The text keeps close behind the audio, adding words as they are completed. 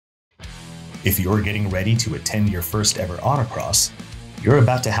If you're getting ready to attend your first ever autocross, you're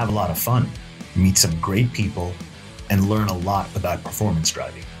about to have a lot of fun, meet some great people, and learn a lot about performance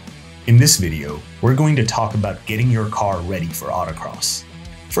driving. In this video, we're going to talk about getting your car ready for autocross.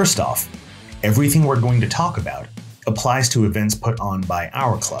 First off, everything we're going to talk about applies to events put on by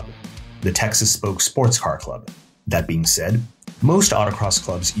our club, the Texas Spoke Sports Car Club. That being said, most autocross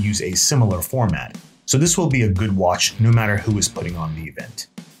clubs use a similar format, so this will be a good watch no matter who is putting on the event.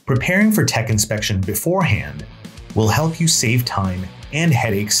 Preparing for tech inspection beforehand will help you save time and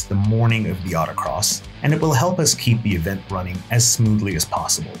headaches the morning of the autocross, and it will help us keep the event running as smoothly as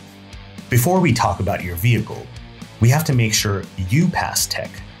possible. Before we talk about your vehicle, we have to make sure you pass tech.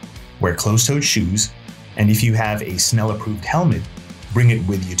 Wear closed-toed shoes, and if you have a Snell-approved helmet, bring it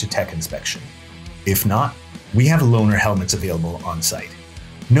with you to tech inspection. If not, we have loaner helmets available on site.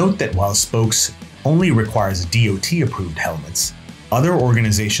 Note that while Spokes only requires DOT-approved helmets, other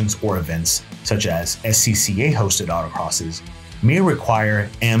organizations or events, such as SCCA-hosted autocrosses, may require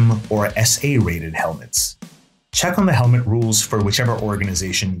M or SA-rated helmets. Check on the helmet rules for whichever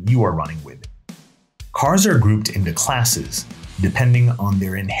organization you are running with. Cars are grouped into classes, depending on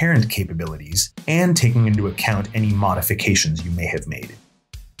their inherent capabilities and taking into account any modifications you may have made.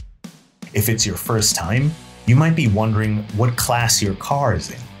 If it's your first time, you might be wondering what class your car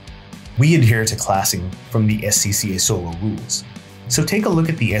is in. We adhere to classing from the SCCA Solo rules, so take a look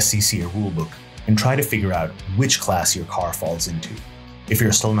at the SCCA rulebook and try to figure out which class your car falls into. If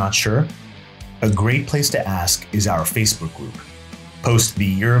you're still not sure, a great place to ask is our Facebook group. Post the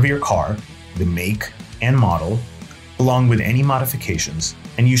year of your car, the make and model, along with any modifications,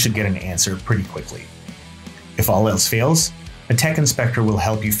 and you should get an answer pretty quickly. If all else fails, a tech inspector will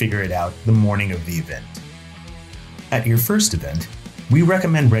help you figure it out the morning of the event. At your first event, we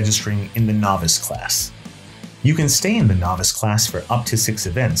recommend registering in the Novice class. You can stay in the Novice class for up to 6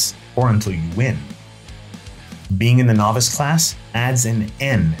 events, or until you win. Being in the Novice class adds an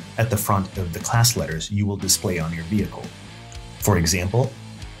N at the front of the class letters you will display on your vehicle. For example,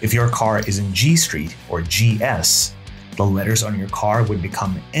 if your car is in G Street or GS, the letters on your car would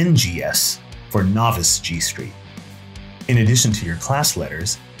become NGS for Novice G Street. In addition to your class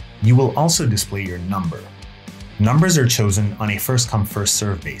letters, you will also display your number. Numbers are chosen on a first-come,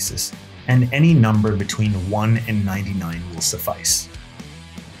 first-served basis, and any number between 1 and 99 will suffice.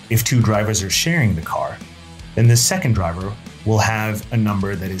 If 2 drivers are sharing the car, then the second driver will have a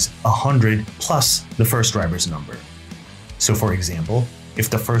number that is 100 plus the first driver's number. So for example, if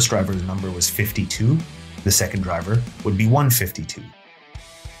the first driver's number was 52, the second driver would be 152.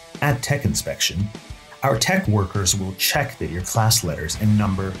 At tech inspection, our tech workers will check that your class letters and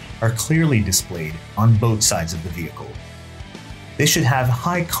number are clearly displayed on both sides of the vehicle. They should have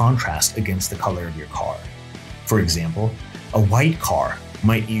high contrast against the color of your car. For example, a white car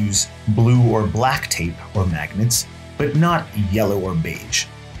might use blue or black tape or magnets, but not yellow or beige.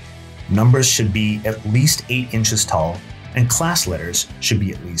 Numbers should be at least 8 inches tall, and class letters should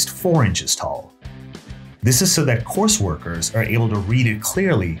be at least 4 inches tall. This is so that course workers are able to read it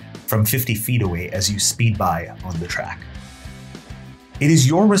clearly from 50 feet away as you speed by on the track. It is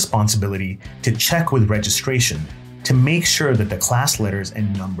your responsibility to check with registration to make sure that the class letters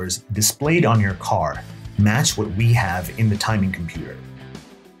and numbers displayed on your car match what we have in the timing computer.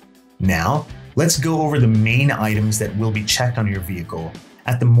 Now, let's go over the main items that will be checked on your vehicle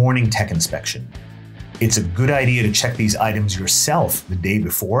at the morning tech inspection. It's a good idea to check these items yourself the day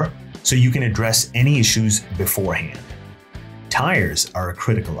before so you can address any issues beforehand. Tires are a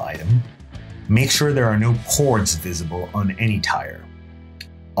critical item. Make sure there are no cords visible on any tire.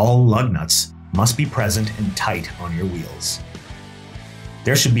 All lug nuts must be present and tight on your wheels.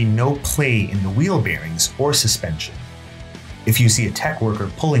 There should be no play in the wheel bearings or suspension. If you see a tech worker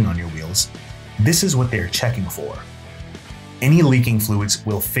pulling on your wheels, this is what they're checking for. Any leaking fluids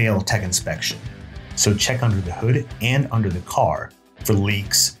will fail tech inspection, so check under the hood and under the car for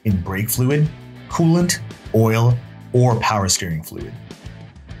leaks in brake fluid, coolant, oil, or power steering fluid.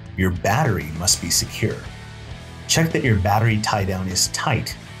 Your battery must be secure. Check that your battery tie-down is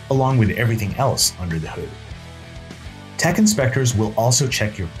tight, along with everything else under the hood. Tech inspectors will also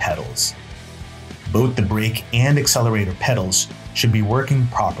check your pedals. Both the brake and accelerator pedals should be working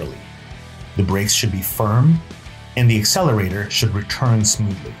properly. The brakes should be firm, and the accelerator should return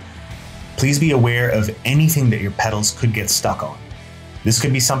smoothly. Please be aware of anything that your pedals could get stuck on. This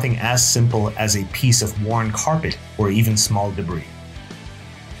could be something as simple as a piece of worn carpet or even small debris.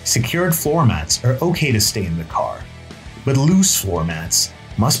 Secured floor mats are okay to stay in the car, but loose floor mats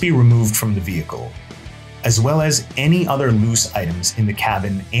must be removed from the vehicle, as well as any other loose items in the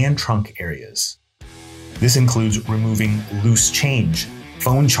cabin and trunk areas. This includes removing loose change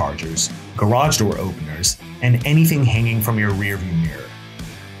phone chargers, garage door openers, and anything hanging from your rearview mirror.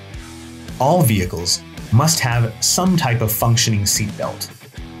 All vehicles must have some type of functioning seatbelt,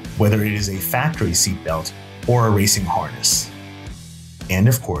 whether it is a factory seatbelt or a racing harness. And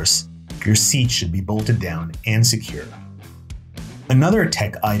of course, your seat should be bolted down and secure. Another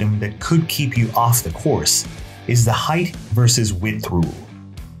tech item that could keep you off the course is the height versus width rule.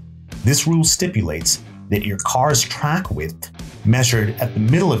 This rule stipulates that your car's track width, measured at the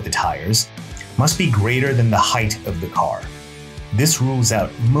middle of the tires, must be greater than the height of the car. This rules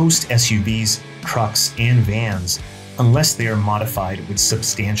out most SUVs, trucks, and vans unless they are modified with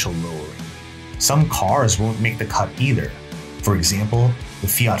substantial lowering. Some cars won't make the cut either. For example, the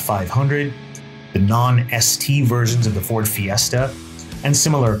Fiat 500, the non-ST versions of the Ford Fiesta, and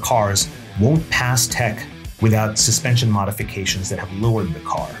similar cars won't pass tech without suspension modifications that have lowered the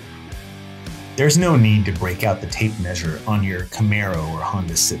car. There's no need to break out the tape measure on your Camaro or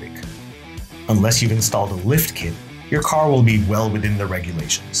Honda Civic. Unless you've installed a lift kit, your car will be well within the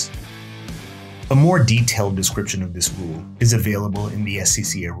regulations. A more detailed description of this rule is available in the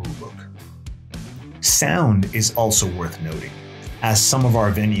SCCA rulebook. Sound is also worth noting, as some of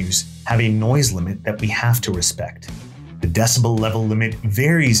our venues have a noise limit that we have to respect. The decibel level limit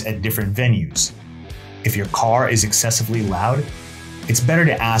varies at different venues. If your car is excessively loud, it's better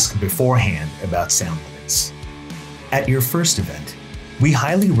to ask beforehand about sound limits. At your first event, we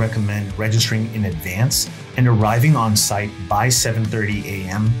highly recommend registering in advance and arriving on site by 7:30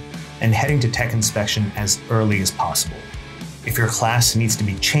 a.m. and heading to tech inspection as early as possible. If your class needs to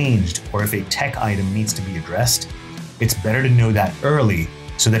be changed or if a tech item needs to be addressed, it's better to know that early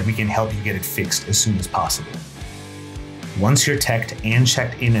so that we can help you get it fixed as soon as possible. Once you're teched and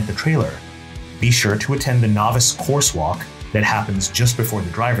checked in at the trailer, be sure to attend the Novice Coursewalk that happens just before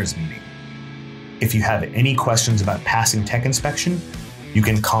the driver's meeting. If you have any questions about passing tech inspection, you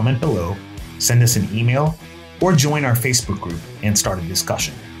can comment below, send us an email, or join our Facebook group and start a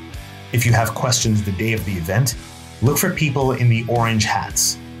discussion. If you have questions the day of the event, look for people in the orange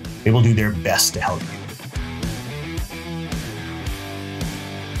hats. They will do their best to help you.